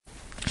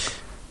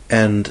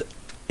And,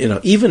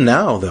 even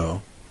now,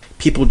 though,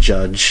 people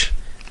judge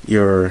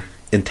your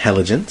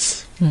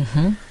intelligence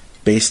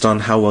based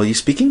on how well you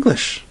speak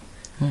English.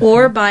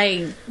 Or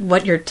by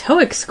what your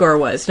TOEIC score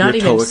was, not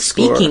Your even TOEIC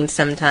speaking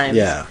score. sometimes.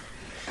 Yeah.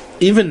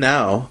 Even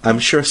now, I'm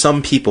sure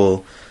some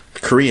people,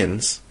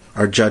 Koreans,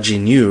 are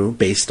judging you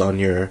based on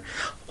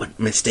what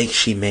mistake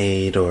she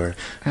made or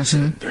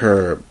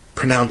her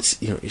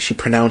she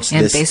pronounced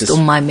And this. based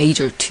on my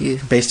major, too.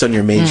 Based on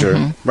your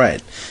major.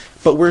 Right.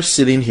 But we're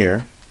sitting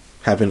here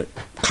having a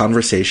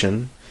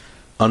conversation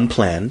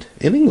unplanned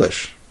in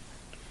English.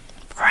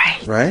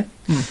 Right. Right?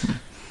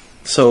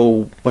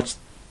 So, but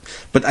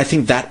I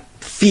think that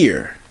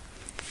fear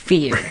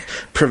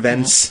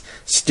prevents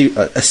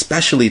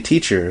especially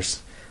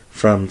teachers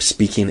from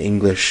speaking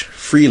English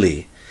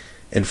freely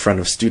in front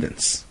of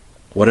students.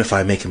 What if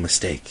I make a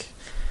mistake?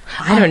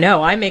 I don't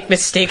know. I make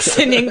mistakes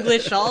in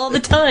English all the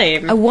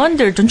time. I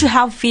wonder, don't you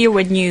have fear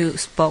when you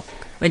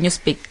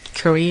speak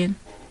Korean?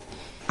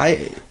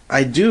 I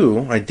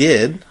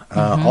did,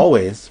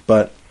 always,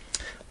 but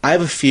I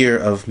have a fear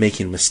of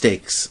making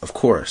mistakes, of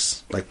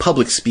course, like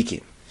public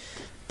speaking.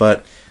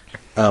 But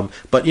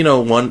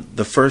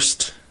the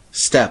first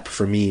step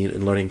for me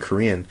in learning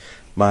Korean,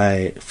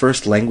 my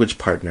first language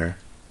partner,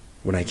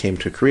 when I came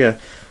to Korea,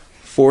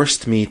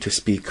 forced me to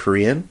speak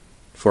Korean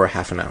for a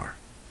half an hour.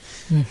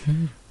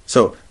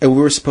 So we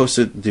were supposed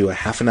to do a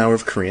half an hour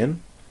of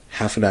Korean,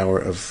 half an hour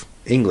of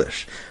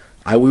English.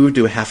 We would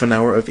do a half an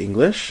hour of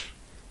English,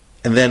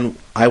 and then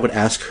I would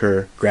ask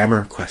her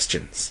grammar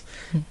questions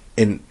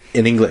in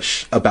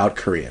English about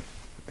Korean.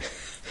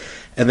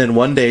 And then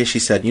one day she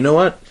said, "You know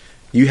what?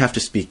 You have to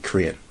speak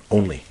Korean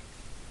only."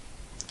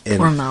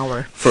 For an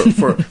hour.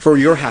 For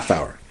your half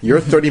hour.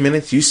 Your 30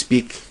 minutes, you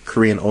speak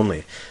Korean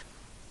only.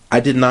 I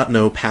did not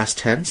know past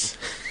tense.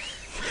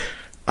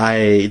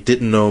 I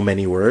didn't know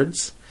many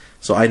words.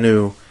 So I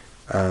knew,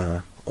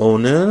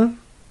 오늘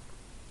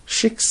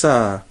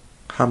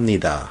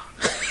식사합니다.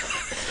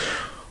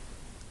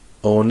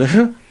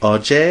 오늘,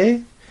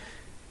 어제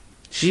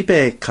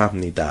집에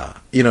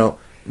갑니다.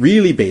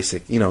 Really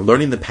basic,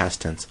 learning the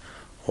past tense.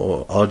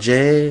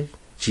 어제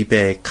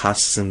집에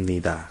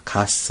갔습니다.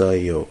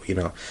 갔어요,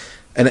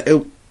 And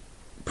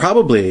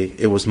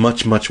it was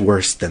much, much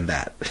worse than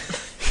that.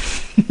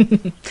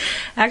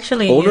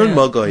 Actually, 오늘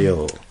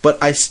먹어요. But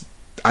I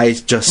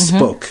just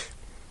spoke,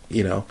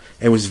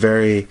 It was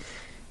very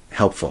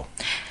helpful.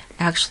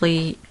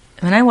 Actually,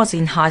 when I was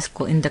in high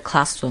school in the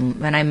classroom,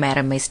 when I made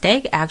a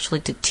mistake, actually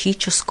the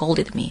teacher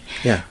scolded me.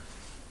 Yeah.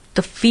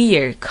 The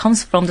fear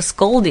comes from the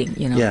scolding,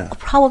 Yeah.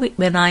 Probably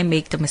when I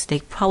make the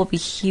mistake, probably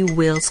he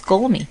will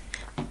scold me.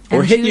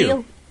 Or And hit he you.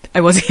 will-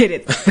 I was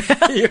hit.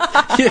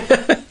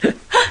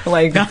 Oh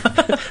my God.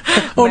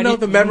 Oh no,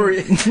 the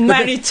memory.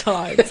 Many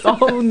times.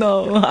 Oh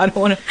no, I don't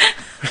want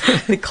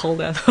to recall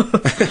that.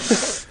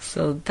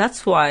 So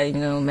that's why,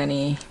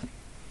 many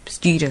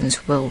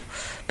students will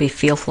be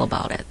fearful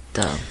about it,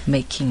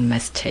 making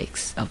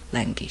mistakes of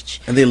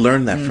language. And they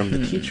learn that from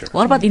the teacher.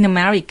 What about in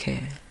America?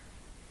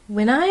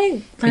 When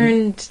I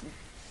learned,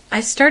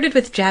 I started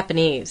with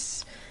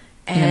Japanese.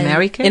 And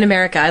America? In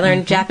America. I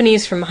learned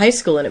Japanese from high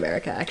school in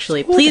America,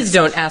 actually. Please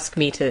don't ask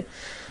me to...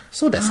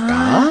 そうです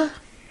か?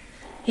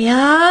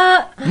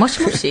 Yeah.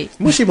 Moshi.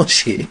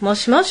 무시무시.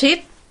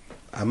 Moshi.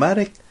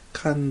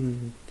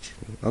 American.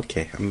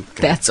 Okay.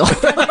 That's all.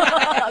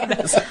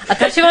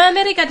 私はア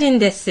メリカ人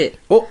です。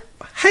 Oh,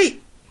 hi.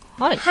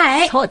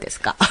 はい。そうです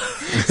か。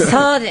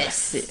そうで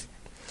す。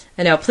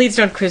I know, please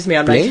don't quiz me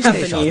on my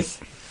Japanese.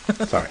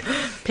 Sorry.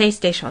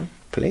 PlayStation.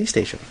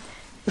 PlayStation.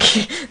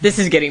 This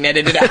is getting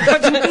edited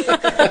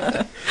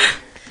out.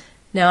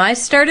 No, I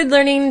started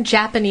learning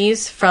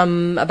Japanese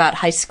from about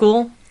high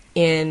school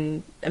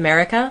in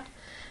America.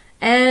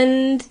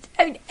 And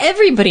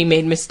everybody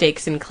made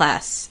mistakes in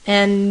class.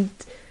 And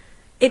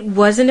it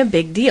wasn't a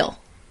big deal.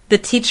 The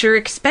teacher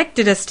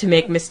expected us to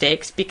make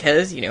mistakes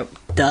because,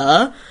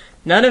 duh,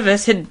 none of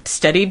us had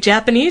studied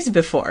Japanese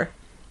before.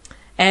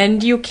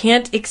 And you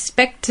can't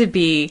expect to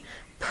be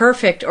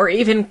perfect or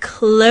even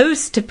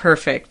close to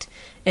perfect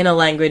in a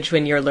language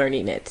when you're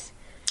learning it.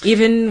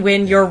 Even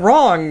when you're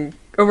wrong,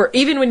 or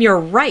even when you're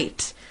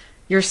right,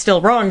 you're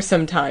still wrong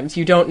sometimes.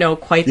 You don't know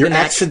quite You're the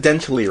next...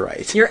 accidentally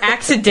right. You're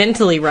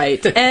accidentally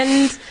right.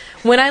 And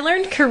when I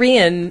learned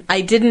Korean,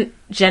 I didn't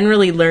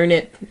generally learn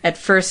it at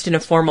first in a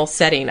formal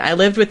setting. I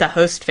lived with a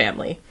host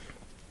family.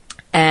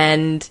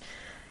 And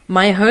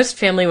my host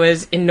family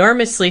was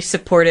enormously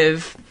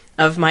supportive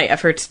of my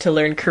efforts to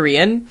learn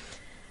Korean.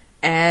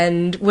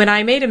 And when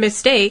I made a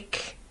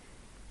mistake,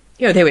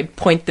 they would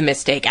point the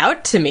mistake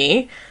out to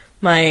me.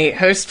 My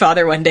host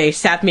father one day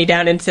sat me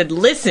down and said,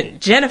 "Listen,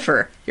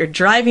 Jennifer, you're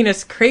driving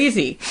us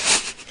crazy.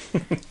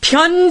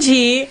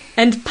 Pyeonji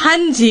and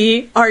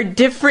Panji are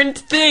different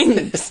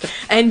things,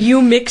 and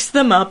you mix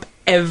them up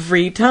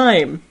every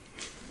time."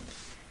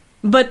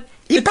 But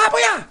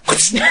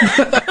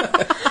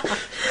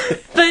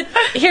But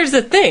here's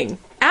the thing.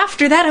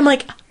 After that, I'm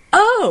like,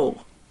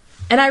 oh.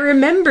 And I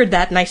remembered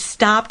that, and I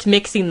stopped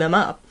mixing them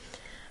up.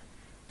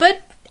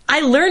 But I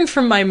learned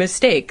from my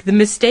mistake. The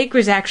mistake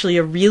was actually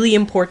a really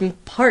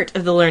important part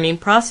of the learning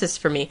process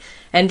for me.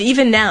 And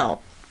even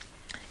now,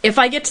 if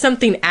I get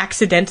something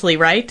accidentally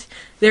right,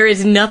 there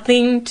is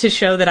nothing to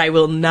show that I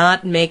will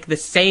not make the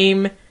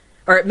same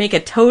or make a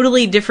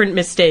totally different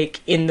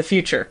mistake in the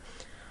future.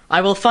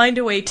 I will find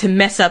a way to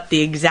mess up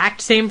the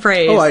exact same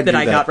phrase that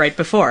I got right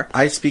before.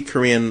 I speak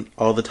Korean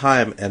all the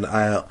time, and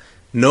I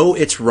know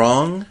it's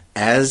wrong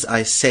as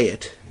I say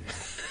it.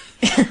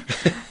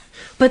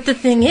 But the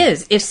thing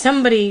is, if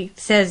somebody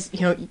says,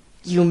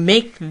 you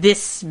make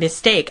this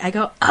mistake, I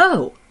go,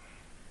 oh.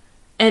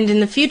 And in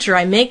the future,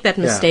 I make that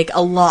mistake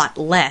a lot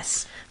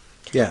less.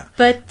 Yeah.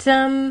 But,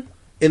 the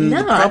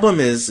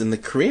problem is, in the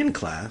Korean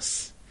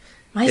class,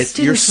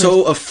 you're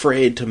so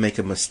afraid to make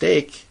a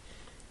mistake,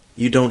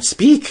 you don't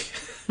speak.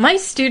 My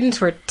students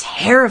were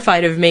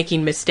terrified of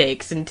making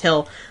mistakes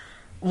until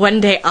one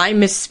day I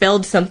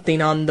misspelled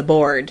something on the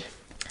board.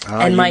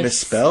 And you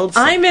misspelled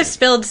something? I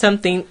misspelled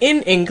something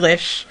in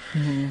English.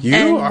 Mm-hmm.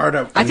 You are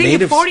a I think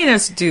native...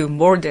 foreigners do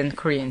more than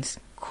Koreans.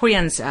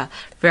 Koreans are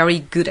very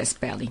good at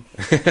spelling.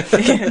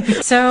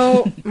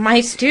 So my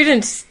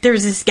students, there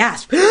was this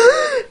gasp.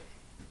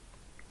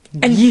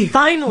 And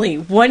finally,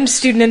 one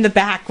student in the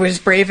back was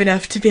brave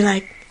enough to be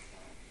like,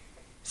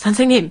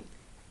 선생님,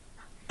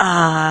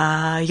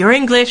 your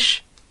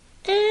English,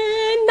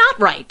 not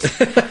right.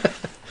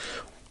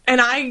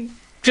 And I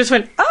just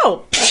went,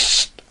 oh,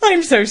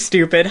 I'm so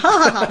stupid. Ha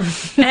ha ha.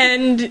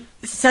 And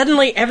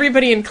suddenly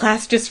everybody in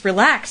class just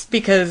relaxed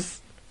because,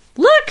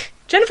 look,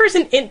 Jennifer's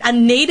a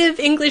native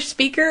English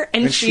speaker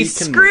and she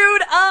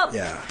screwed up.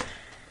 Yeah.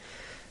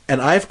 And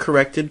I've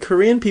corrected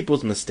Korean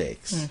people's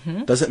mistakes.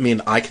 Mm-hmm. Doesn't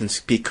mean I can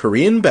speak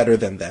Korean better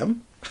than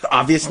them,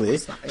 obviously.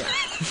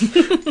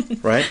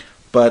 Right?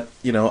 But,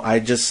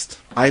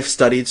 I've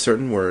studied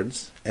certain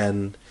words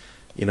and,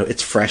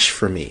 it's fresh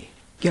for me.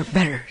 You're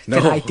better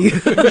than I do.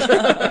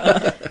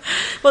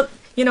 Well,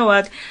 you know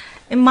what?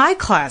 In my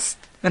class,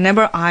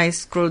 whenever I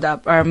screwed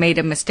up or made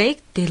a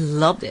mistake, they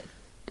loved it.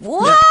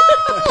 Wow!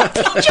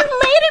 Teacher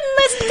made a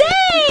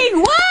mistake!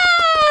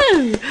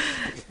 Wow!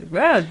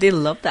 Well, they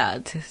love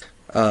that.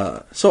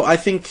 So I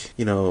think,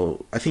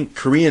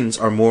 Koreans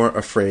are more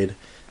afraid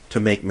to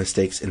make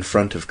mistakes in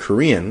front of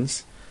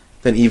Koreans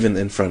than even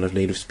in front of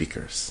native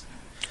speakers.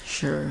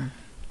 Sure.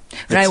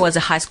 When I was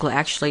in high school,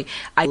 actually,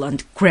 I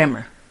learned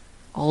grammar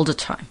all the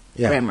time.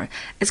 Yeah. Grammar.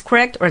 It's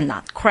correct or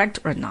not? Correct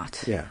or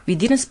not? Yeah. We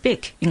didn't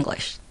speak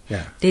English.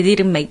 Yeah. They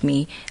didn't make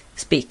me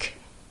speak.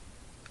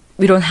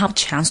 We don't have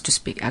chance to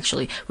speak,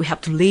 actually. We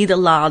have to read a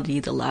lot,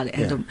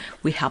 and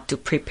we have to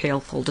prepare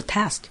for the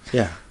test.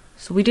 Yeah.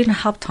 So we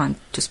didn't have time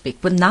to speak.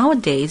 But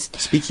nowadays...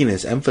 Speaking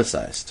is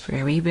emphasized.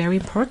 Very, very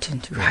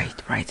important.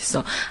 Right.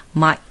 So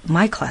my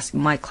class,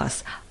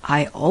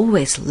 I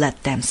always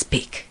let them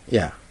speak.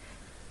 Yeah.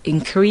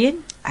 In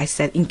Korean, I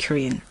said in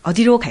Korean,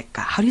 어디로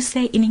갈까? How do you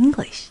say in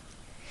English?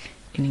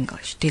 In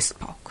English, they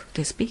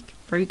speak.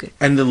 Very good.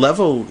 And the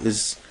level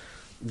is,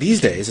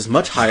 these days, is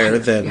much higher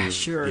than,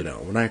 sure.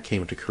 When I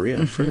came to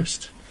Korea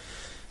first.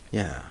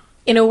 Yeah.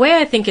 In a way,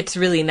 I think it's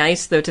really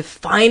nice, though, to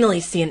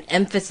finally see an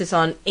emphasis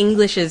on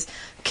English as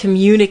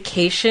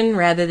communication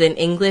rather than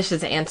English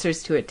as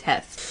answers to a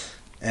test.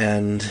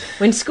 And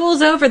when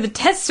school's over, the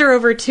tests are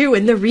over, too,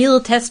 and the real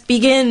test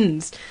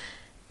begins.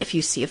 If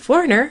you see a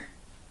foreigner,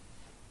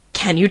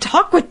 can you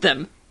talk with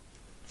them?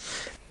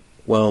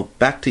 Well,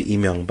 back to Lee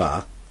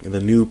Myung-bak, the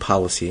new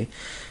policy.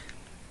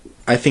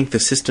 I think the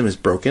system is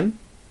broken.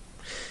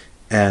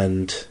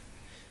 And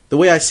the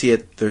way I see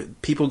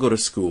it, people go to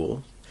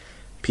school,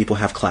 people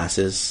have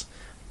classes,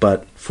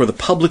 but for the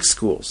public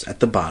schools at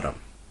the bottom,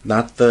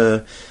 not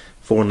the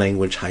foreign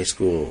language high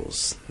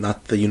schools,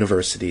 not the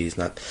universities,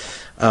 not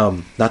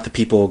the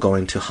people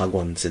going to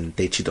hagwons and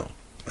daechidong,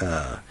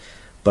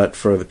 but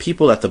for the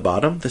people at the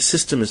bottom, the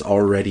system is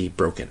already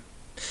broken.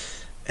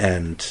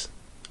 And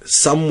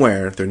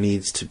somewhere there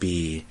needs to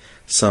be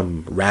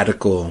some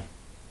radical,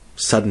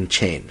 sudden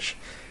change.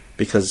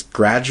 Because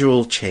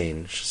gradual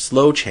change,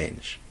 slow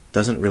change,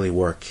 doesn't really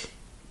work.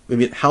 I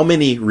mean, how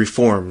many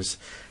reforms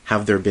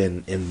have there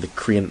been in the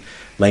Korean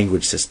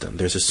language system?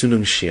 There's a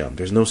Sunung Siam,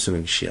 there's no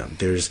Sunung Siam,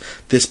 there's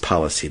this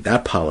policy,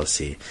 that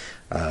policy,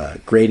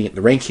 grading,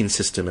 the ranking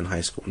system in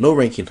high school, no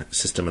ranking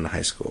system in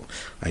high school,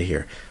 I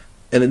hear.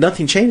 And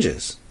nothing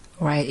changes.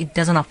 Right, it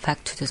doesn't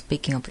affect the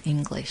speaking of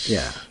English.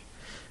 Yeah.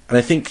 And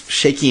I think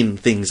shaking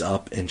things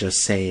up and just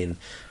saying,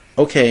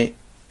 okay,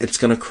 it's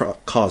going to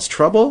cause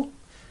trouble,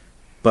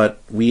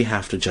 but we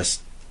have to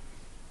just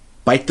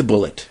bite the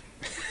bullet.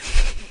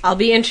 I'll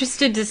be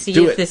interested to see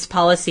if this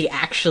policy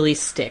actually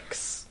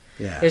sticks.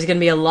 Yeah. There's going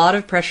to be a lot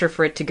of pressure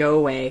for it to go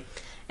away.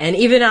 And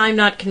even I'm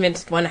not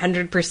convinced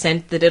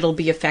 100% that it'll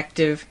be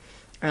effective.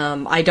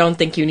 I don't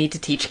think you need to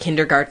teach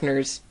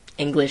kindergartners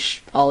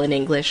English, all in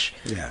English.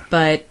 Yeah.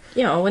 But,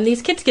 when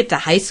these kids get to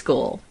high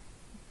school,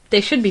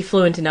 they should be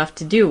fluent enough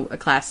to do a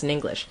class in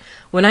English.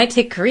 When I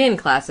take Korean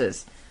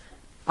classes,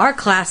 our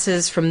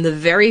classes from the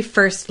very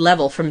first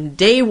level, from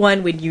day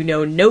one when you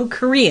know no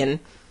Korean,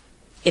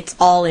 it's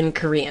all in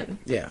Korean.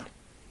 Yeah.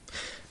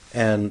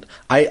 And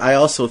I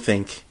also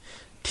think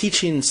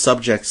teaching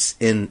subjects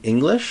in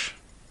English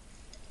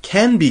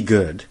can be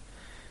good,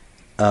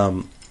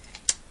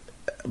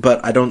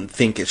 but I don't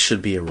think it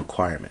should be a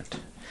requirement.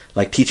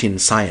 Like teaching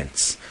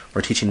science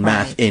or teaching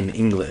math in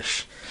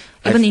English.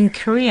 Even in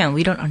Korean,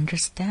 we don't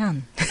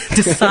understand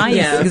the science,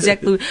 Yeah.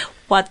 exactly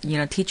what,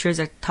 teachers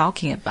are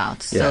talking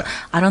about. So Yeah.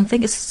 I don't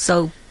think it's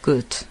so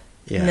good.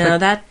 Yeah. No,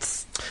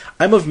 that's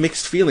I'm of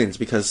mixed feelings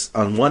because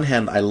on one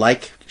hand I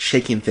like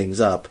shaking things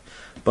up,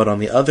 but on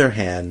the other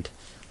hand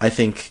I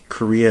think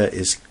Korea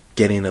is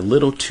getting a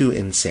little too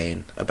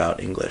insane about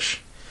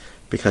English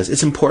because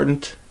it's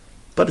important,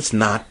 but it's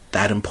not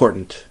that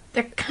important.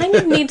 there kind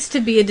of needs to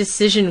be a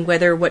decision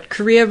whether what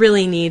Korea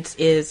really needs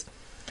is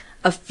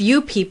a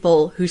few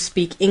people who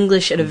speak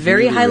English at a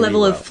very Really, high really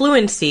level well. of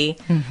fluency,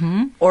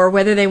 or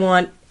whether they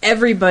want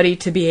everybody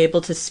to be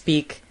able to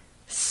speak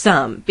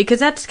some, because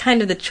that's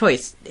kind of the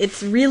choice.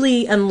 It's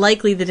really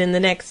unlikely that in the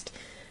next,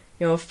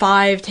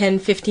 5, 10,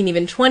 15,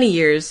 even 20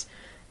 years,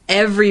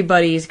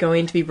 everybody's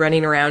going to be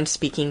running around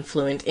speaking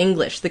fluent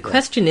English. The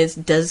question is,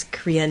 does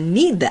Korea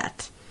need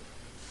that?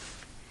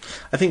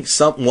 I think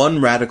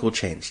one radical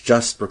change,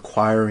 just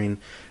requiring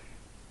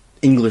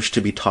English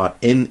to be taught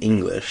in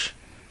English.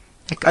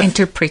 Like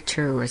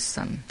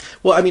interpreterism.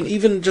 Well, I mean,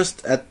 even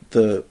just at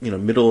the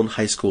middle and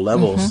high school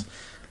levels,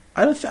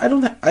 I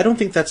don't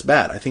think that's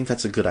bad. I think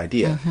that's a good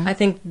idea.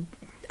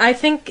 I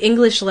think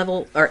English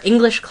level or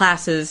English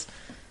classes,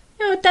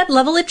 at that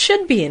level it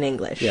should be in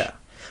English. Yeah,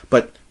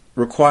 but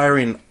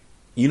requiring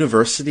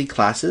university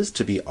classes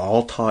to be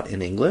all taught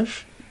in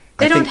English,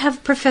 They don't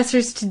have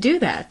professors to do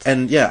that.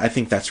 And yeah, I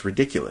think that's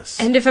ridiculous.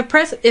 And if a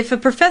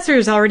professor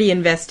has already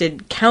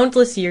invested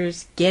countless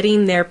years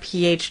getting their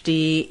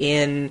PhD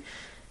in,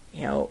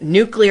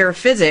 nuclear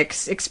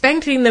physics,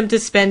 expecting them to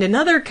spend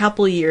another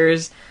couple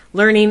years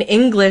learning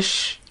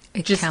English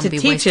just can to be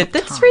teach waste it, of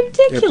that's time.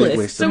 ridiculous.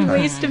 waste It's a of time.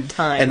 waste of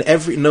time.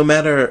 And no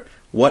matter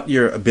what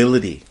your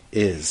ability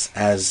is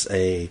as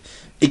a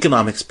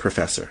economics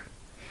professor,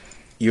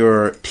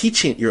 your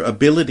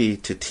ability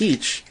to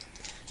teach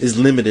is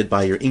limited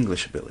by your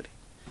English ability.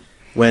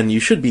 When you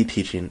should be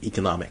teaching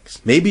economics.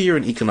 Maybe you're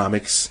an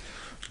economics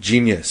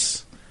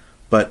genius,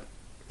 but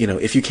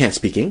if you can't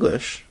speak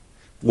English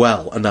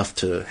well enough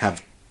to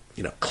have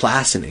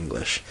class in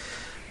English,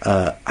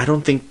 I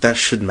don't think that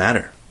should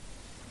matter.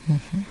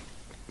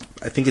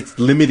 I think it's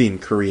limiting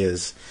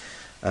Korea's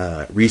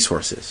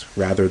resources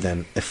rather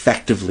than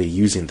effectively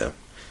using them.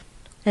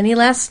 Any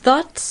last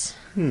thoughts?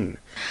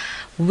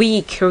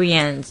 We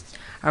Koreans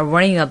are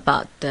worrying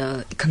about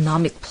the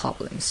economic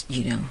problems,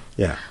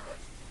 Yeah.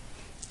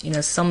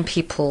 Some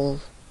people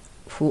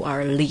who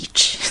are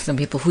rich, some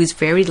people who is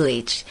very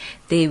rich,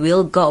 they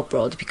will go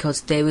abroad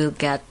because they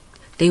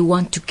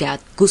want to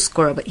get good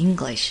score of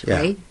English, Yeah.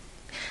 right?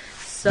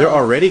 So, They're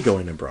already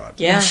going abroad.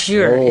 Yeah.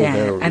 sure. Oh,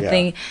 yeah. I yeah.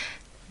 think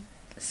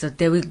so.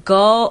 They will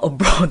go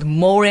abroad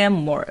more and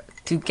more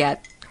to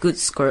get good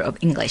score of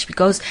English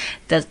because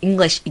the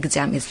English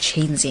exam is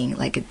changing.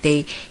 Like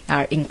they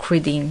are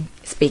including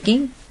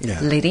speaking,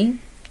 Yeah. reading,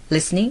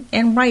 listening,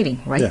 and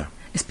writing. Right? Yeah.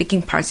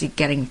 Speaking parts is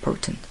getting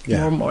important,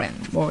 Yeah. more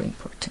and more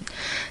important.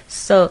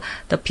 So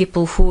the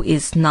people who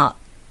is not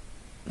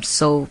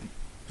so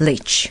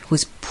rich,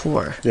 who's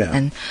poor, Yeah.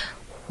 and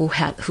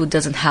who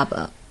doesn't have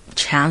a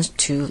chance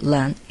to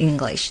learn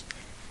English,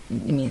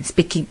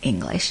 speaking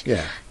English,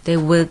 Yeah. they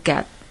will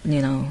get,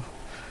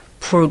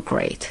 poor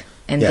grade.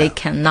 And Yeah. they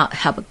cannot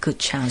have a good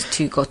chance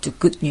to go to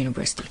good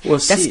university. Well,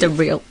 that's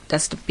see-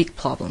 that's the big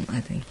problem, I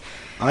think.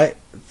 I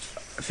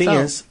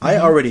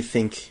already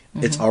think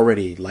it's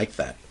already like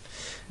that.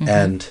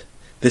 And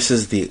this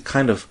is the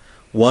kind of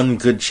one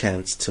good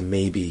chance to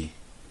maybe,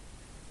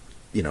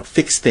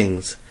 fix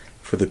things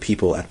for the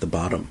people at the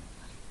bottom.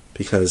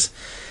 Because,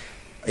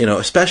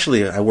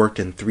 especially I worked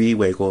in 3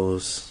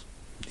 Weigos,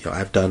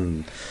 I've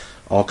done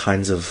all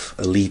kinds of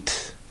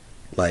elite,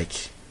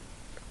 like,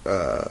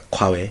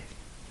 Kwawe.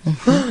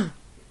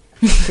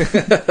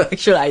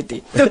 Actually, I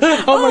did.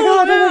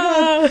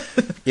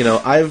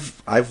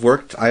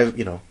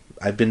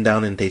 I've been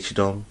down in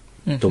Daechidong,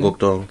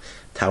 Dogokdong,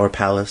 Tower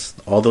Palace,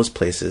 all those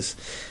places,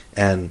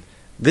 and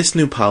this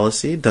new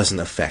policy doesn't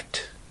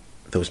affect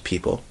those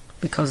people.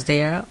 Because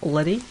they are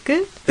already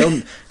good?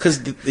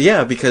 Because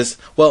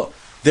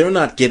they're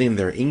not getting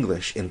their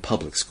English in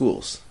public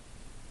schools.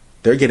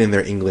 They're getting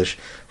their English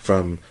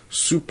from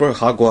Super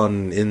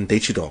Hagwon in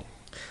Daechidong.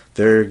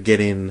 They're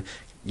getting,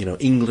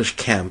 English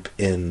camp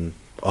in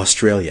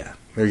Australia.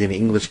 They're getting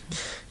English,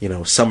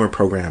 summer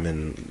program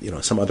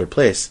in, some other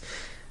place.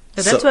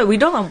 So that's why we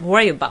don't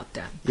worry about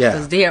that. Yeah.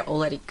 Because they are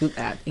already good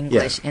at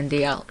English and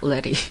they are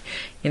already,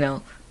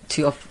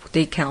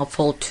 they can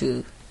afford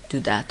to do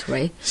that,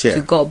 right? Yeah.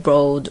 To go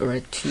abroad or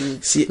to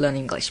learn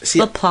English. see-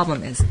 The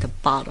problem is the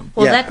bottom.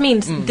 Well, Yeah. that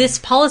means this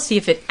policy,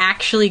 if it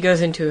actually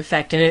goes into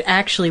effect and it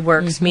actually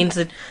works, means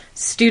that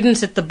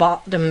students at the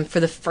bottom for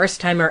the first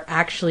time are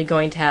actually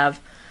going to have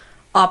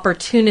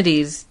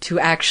opportunities to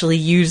actually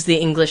use the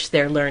English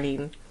they're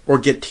learning. Or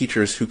get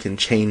teachers who can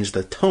change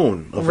the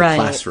tone of Right.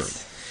 the classroom.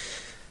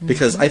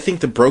 Because I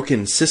think the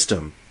broken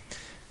system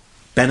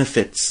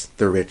benefits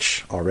the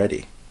rich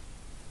already.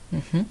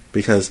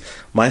 Because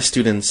my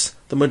students,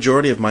 the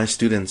majority of my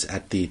students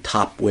at the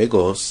top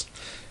Wegos,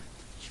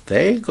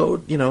 they go,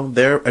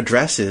 their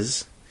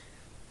addresses,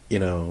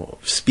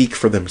 speak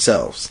for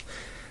themselves.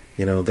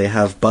 They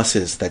have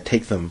buses that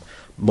take them,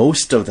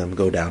 most of them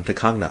go down to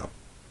Gangnam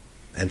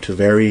and to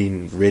very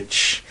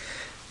rich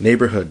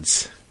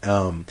neighborhoods.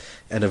 And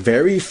a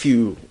very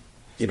few,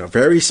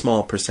 very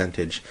small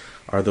percentage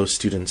are those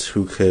students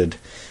who could,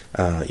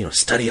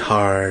 study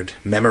hard,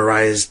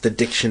 memorize the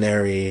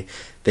dictionary.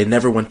 They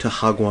never went to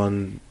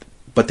Hagwon,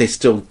 but they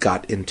still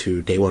got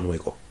into Daewon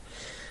Wego.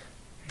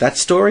 That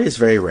story is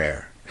very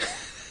rare.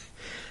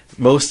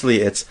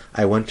 Mostly it's,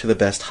 I went to the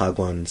best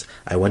Hagwons,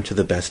 I went to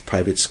the best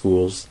private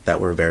schools that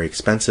were very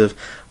expensive,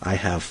 I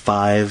have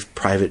 5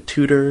 private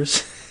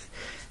tutors.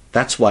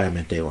 That's why I'm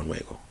at Daewon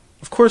Wego.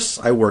 Of course,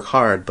 I work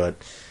hard, but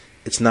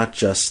it's not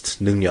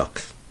just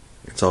능력.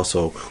 It's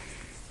also...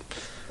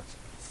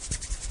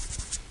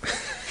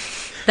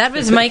 That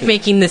was Mike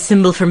making the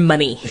symbol for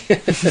money.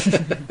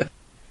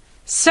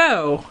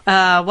 So,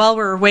 while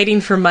we're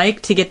waiting for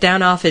Mike to get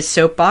down off his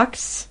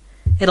soapbox,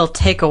 it'll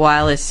take a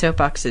while, his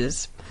soapbox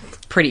is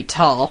pretty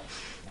tall.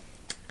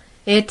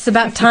 It's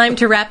about time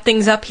to wrap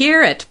things up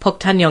here at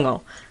Poktan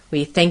Yongo.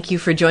 We thank you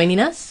for joining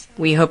us.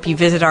 We hope you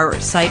visit our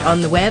site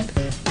on the web,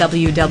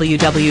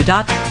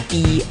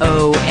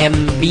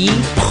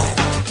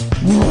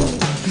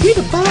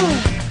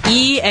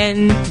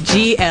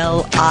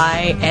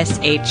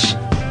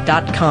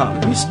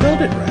 You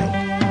spelled it right.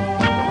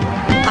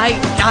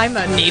 I'm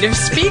a native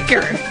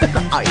speaker.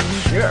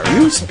 Sure.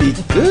 You speak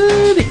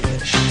good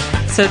English.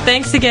 So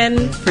thanks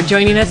again for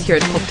joining us here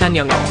at Poktan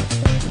Yongo.